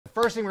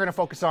first thing we're gonna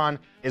focus on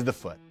is the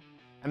foot.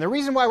 And the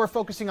reason why we're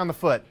focusing on the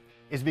foot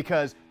is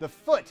because the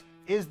foot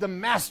is the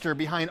master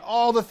behind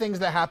all the things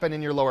that happen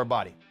in your lower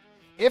body.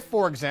 If,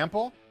 for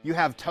example, you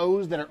have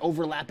toes that are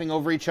overlapping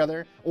over each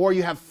other, or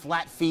you have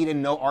flat feet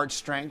and no arch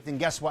strength, then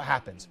guess what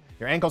happens?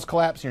 Your ankles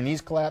collapse, your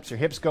knees collapse, your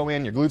hips go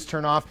in, your glutes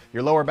turn off,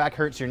 your lower back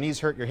hurts, your knees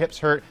hurt, your hips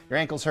hurt, your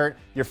ankles hurt,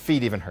 your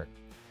feet even hurt.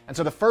 And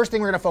so the first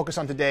thing we're gonna focus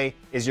on today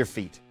is your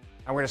feet.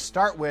 And we're gonna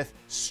start with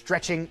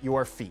stretching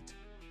your feet.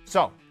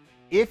 So,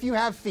 if you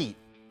have feet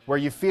where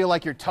you feel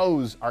like your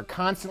toes are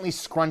constantly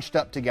scrunched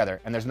up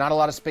together and there's not a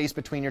lot of space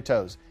between your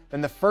toes,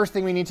 then the first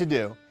thing we need to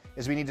do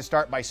is we need to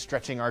start by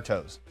stretching our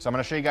toes. So I'm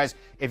gonna show you guys,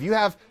 if you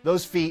have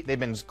those feet, they've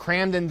been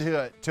crammed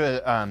into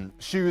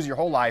shoes your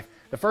whole life,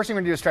 the first thing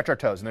we're gonna do is stretch our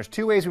toes. And there's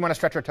two ways we wanna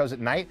stretch our toes at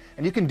night,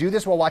 and you can do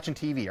this while watching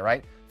TV, all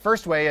right?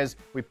 First way is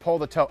we pull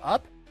the toe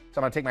up. So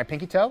I'm gonna take my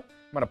pinky toe,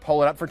 I'm gonna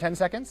pull it up for 10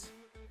 seconds,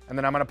 and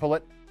then I'm gonna pull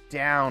it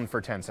down for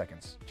 10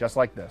 seconds, just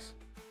like this.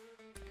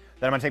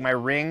 Then I'm gonna take my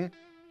ring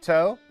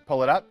toe,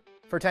 pull it up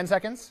for 10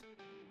 seconds,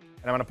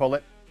 and I'm gonna pull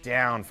it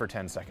down for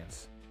 10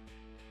 seconds.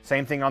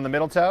 Same thing on the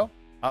middle toe,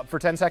 up for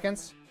 10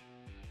 seconds,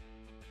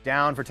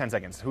 down for 10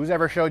 seconds. Who's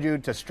ever showed you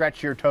to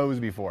stretch your toes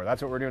before?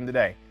 That's what we're doing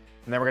today.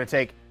 And then we're gonna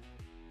take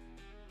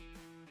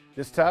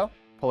this toe,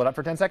 pull it up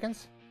for 10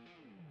 seconds,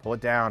 pull it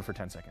down for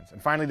 10 seconds.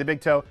 And finally the big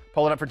toe,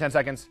 pull it up for 10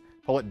 seconds,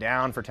 pull it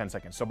down for 10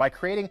 seconds. So by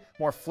creating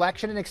more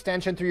flexion and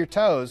extension through your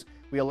toes,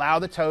 we allow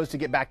the toes to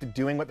get back to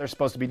doing what they're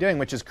supposed to be doing,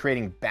 which is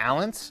creating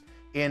balance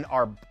in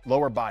our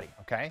lower body,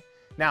 okay?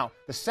 Now,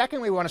 the second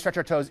way we wanna stretch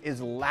our toes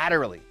is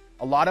laterally.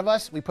 A lot of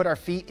us, we put our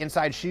feet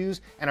inside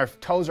shoes and our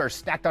toes are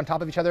stacked on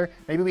top of each other.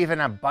 Maybe we even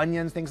have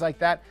bunions, things like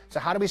that. So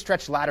how do we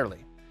stretch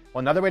laterally? Well,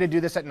 another way to do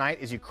this at night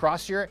is you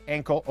cross your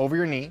ankle over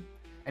your knee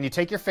and you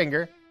take your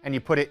finger and you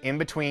put it in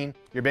between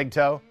your big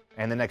toe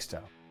and the next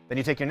toe. Then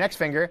you take your next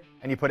finger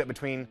and you put it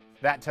between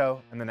that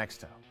toe and the next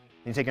toe.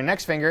 Then you take your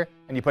next finger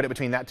and you put it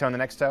between that toe and the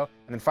next toe.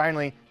 And then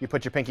finally, you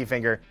put your pinky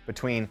finger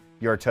between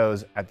your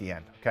toes at the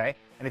end, okay?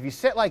 And if you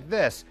sit like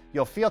this,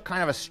 you'll feel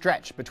kind of a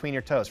stretch between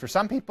your toes. For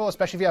some people,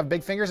 especially if you have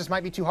big fingers, this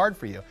might be too hard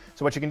for you.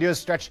 So what you can do is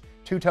stretch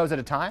 2 toes at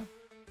a time,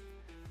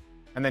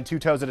 and then 2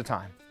 toes at a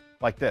time,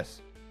 like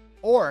this.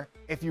 Or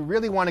if you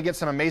really want to get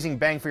some amazing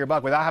bang for your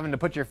buck without having to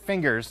put your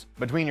fingers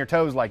between your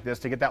toes like this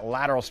to get that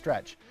lateral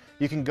stretch,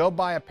 you can go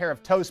buy a pair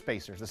of toe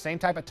spacers, the same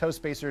type of toe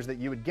spacers that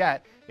you would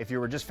get if you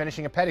were just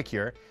finishing a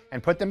pedicure,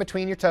 and put them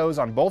between your toes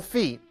on both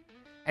feet,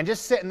 and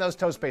just sit in those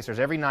toe spacers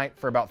every night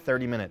for about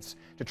 30 minutes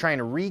to try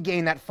and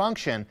regain that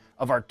function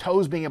of our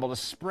toes being able to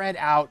spread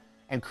out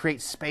and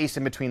create space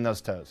in between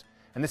those toes.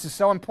 And this is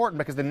so important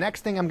because the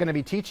next thing I'm going to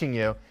be teaching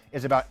you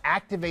is about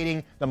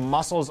activating the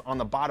muscles on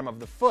the bottom of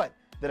the foot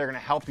that are going to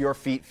help your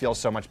feet feel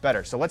so much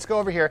better. So let's go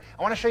over here.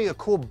 I want to show you a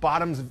cool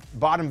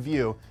bottom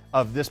view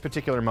of this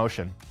particular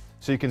motion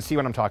so you can see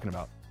what I'm talking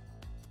about.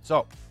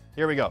 So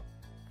here we go.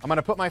 I'm going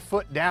to put my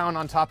foot down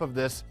on top of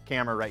this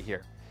camera right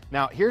here.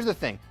 Now, here's the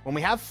thing. When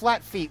we have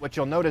flat feet, what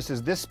you'll notice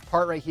is this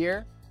part right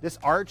here, this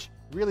arch,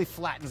 really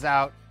flattens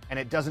out and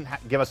it doesn't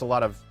give us a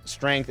lot of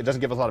strength. It doesn't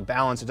give us a lot of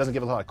balance. It doesn't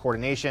give us a lot of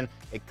coordination.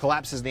 It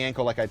collapses the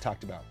ankle like I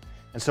talked about.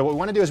 And so what we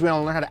want to do is we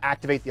want to learn how to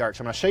activate the arch.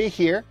 So I'm going to show you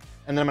here,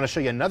 and then I'm going to show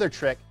you another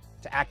trick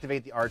to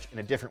activate the arch in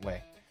a different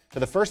way. So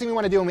the first thing we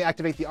want to do when we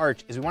activate the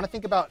arch is we want to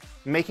think about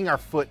making our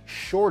foot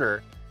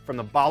shorter from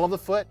the ball of the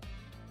foot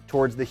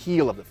towards the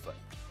heel of the foot.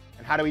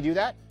 And how do we do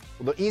that?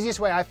 Well, the easiest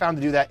way I found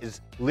to do that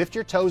is lift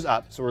your toes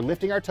up. So we're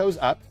lifting our toes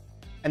up,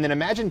 and then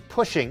imagine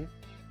pushing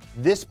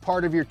this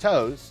part of your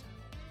toes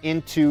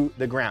into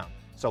the ground.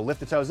 So lift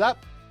the toes up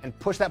and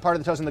push that part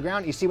of the toes in the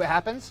ground. You see what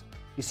happens?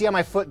 You see how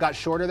my foot got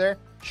shorter there?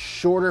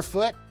 Shorter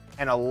foot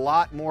and a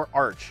lot more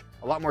arch,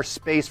 a lot more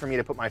space for me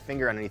to put my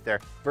finger underneath there,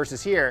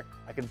 versus here,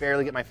 I can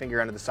barely get my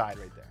finger under the side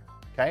right there,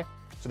 okay?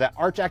 So that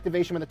arch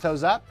activation with the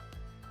toes up,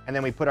 and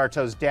then we put our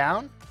toes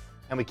down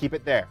and we keep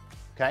it there,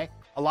 okay?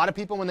 A lot of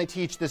people, when they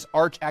teach this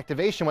arch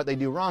activation, what they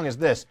do wrong is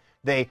this.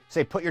 They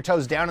say put your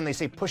toes down and they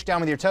say push down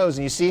with your toes,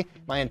 and you see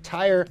my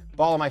entire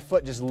ball of my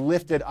foot just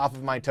lifted off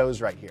of my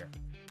toes right here.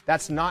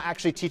 That's not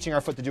actually teaching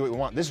our foot to do what we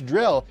want. This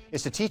drill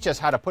is to teach us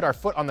how to put our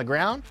foot on the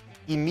ground,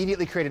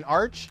 immediately create an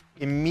arch,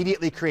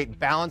 immediately create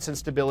balance and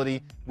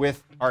stability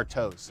with our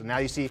toes. So now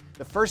you see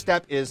the first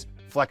step is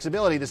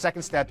flexibility. The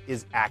second step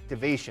is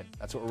activation.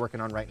 That's what we're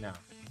working on right now.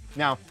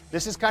 Now,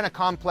 this is kind of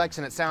complex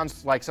and it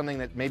sounds like something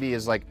that maybe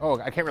is like, oh,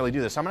 I can't really do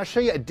this. So I'm going to show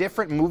you a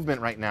different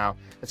movement right now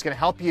that's going to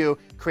help you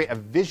create a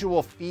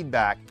visual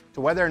feedback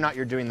to whether or not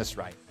you're doing this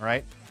right, all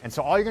right? And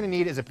so all you're going to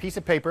need is a piece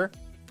of paper,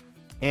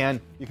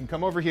 and you can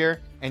come over here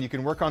and you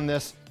can work on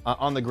this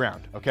on the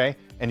ground, okay?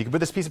 And you can put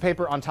this piece of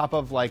paper on top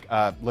of like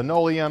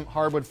linoleum,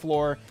 hardwood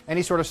floor,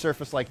 any sort of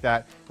surface like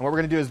that. And what we're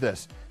going to do is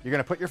this. You're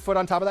going to put your foot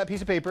on top of that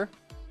piece of paper,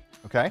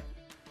 okay?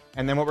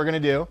 And then what we're going to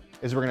do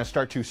is we're going to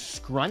start to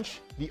scrunch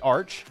the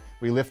arch.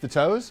 We lift the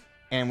toes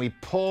and we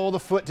pull the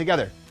foot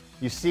together.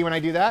 You see when I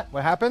do that,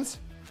 what happens?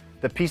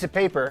 The piece of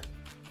paper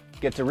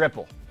gets a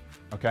ripple,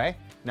 okay?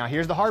 Now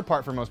here's the hard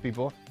part for most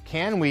people.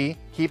 Can we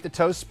keep the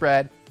toes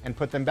spread and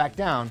put them back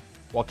down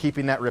while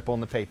keeping that ripple in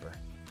the paper?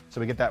 So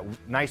we get that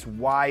nice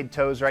wide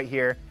toes right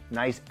here,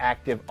 nice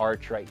active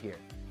arch right here.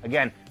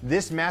 Again,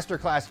 this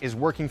masterclass is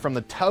working from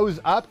the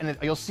toes up, and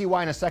you'll see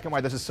why in a second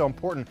why this is so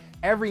important.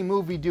 Every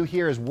move we do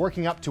here is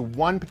working up to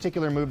one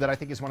particular move that I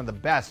think is one of the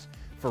best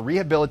for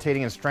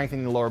rehabilitating and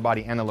strengthening the lower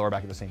body and the lower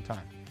back at the same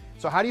time.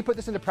 So how do you put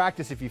this into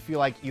practice if you feel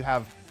like you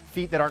have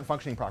feet that aren't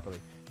functioning properly?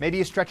 Maybe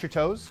you stretch your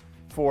toes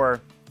for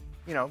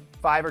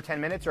 5 or 10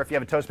 minutes, or if you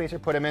have a toe spacer,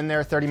 put them in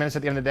there 30 minutes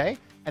at the end of the day,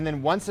 and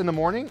then once in the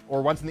morning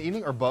or once in the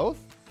evening or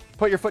both,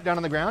 put your foot down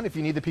on the ground. If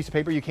you need the piece of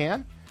paper, you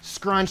can.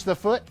 Scrunch the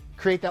foot,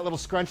 create that little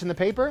scrunch in the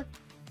paper,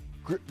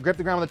 grip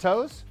the ground with the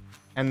toes,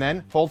 and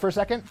then hold for a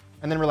second,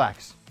 and then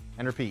relax,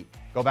 and repeat.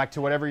 Go back to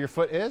whatever your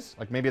foot is,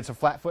 like maybe it's a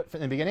flat foot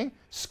in the beginning,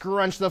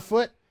 scrunch the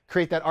foot,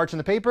 create that arch in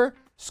the paper,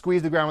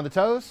 squeeze the ground with the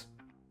toes,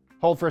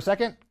 hold for a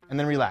second, and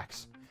then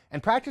relax.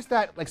 And practice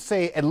that, like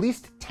say, at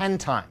least 10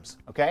 times,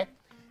 okay?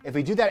 If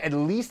we do that at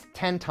least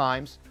 10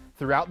 times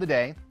throughout the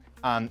day,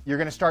 you're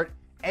gonna start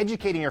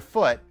educating your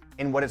foot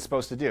in what it's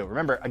supposed to do.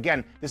 Remember,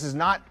 again, this is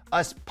not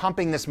us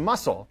pumping this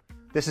muscle.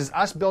 This is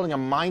us building a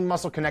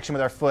mind-muscle connection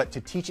with our foot to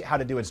teach it how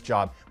to do its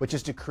job, which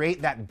is to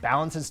create that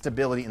balance and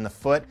stability in the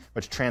foot,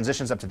 which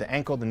transitions up to the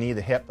ankle, the knee,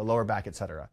 the hip, the lower back, etc.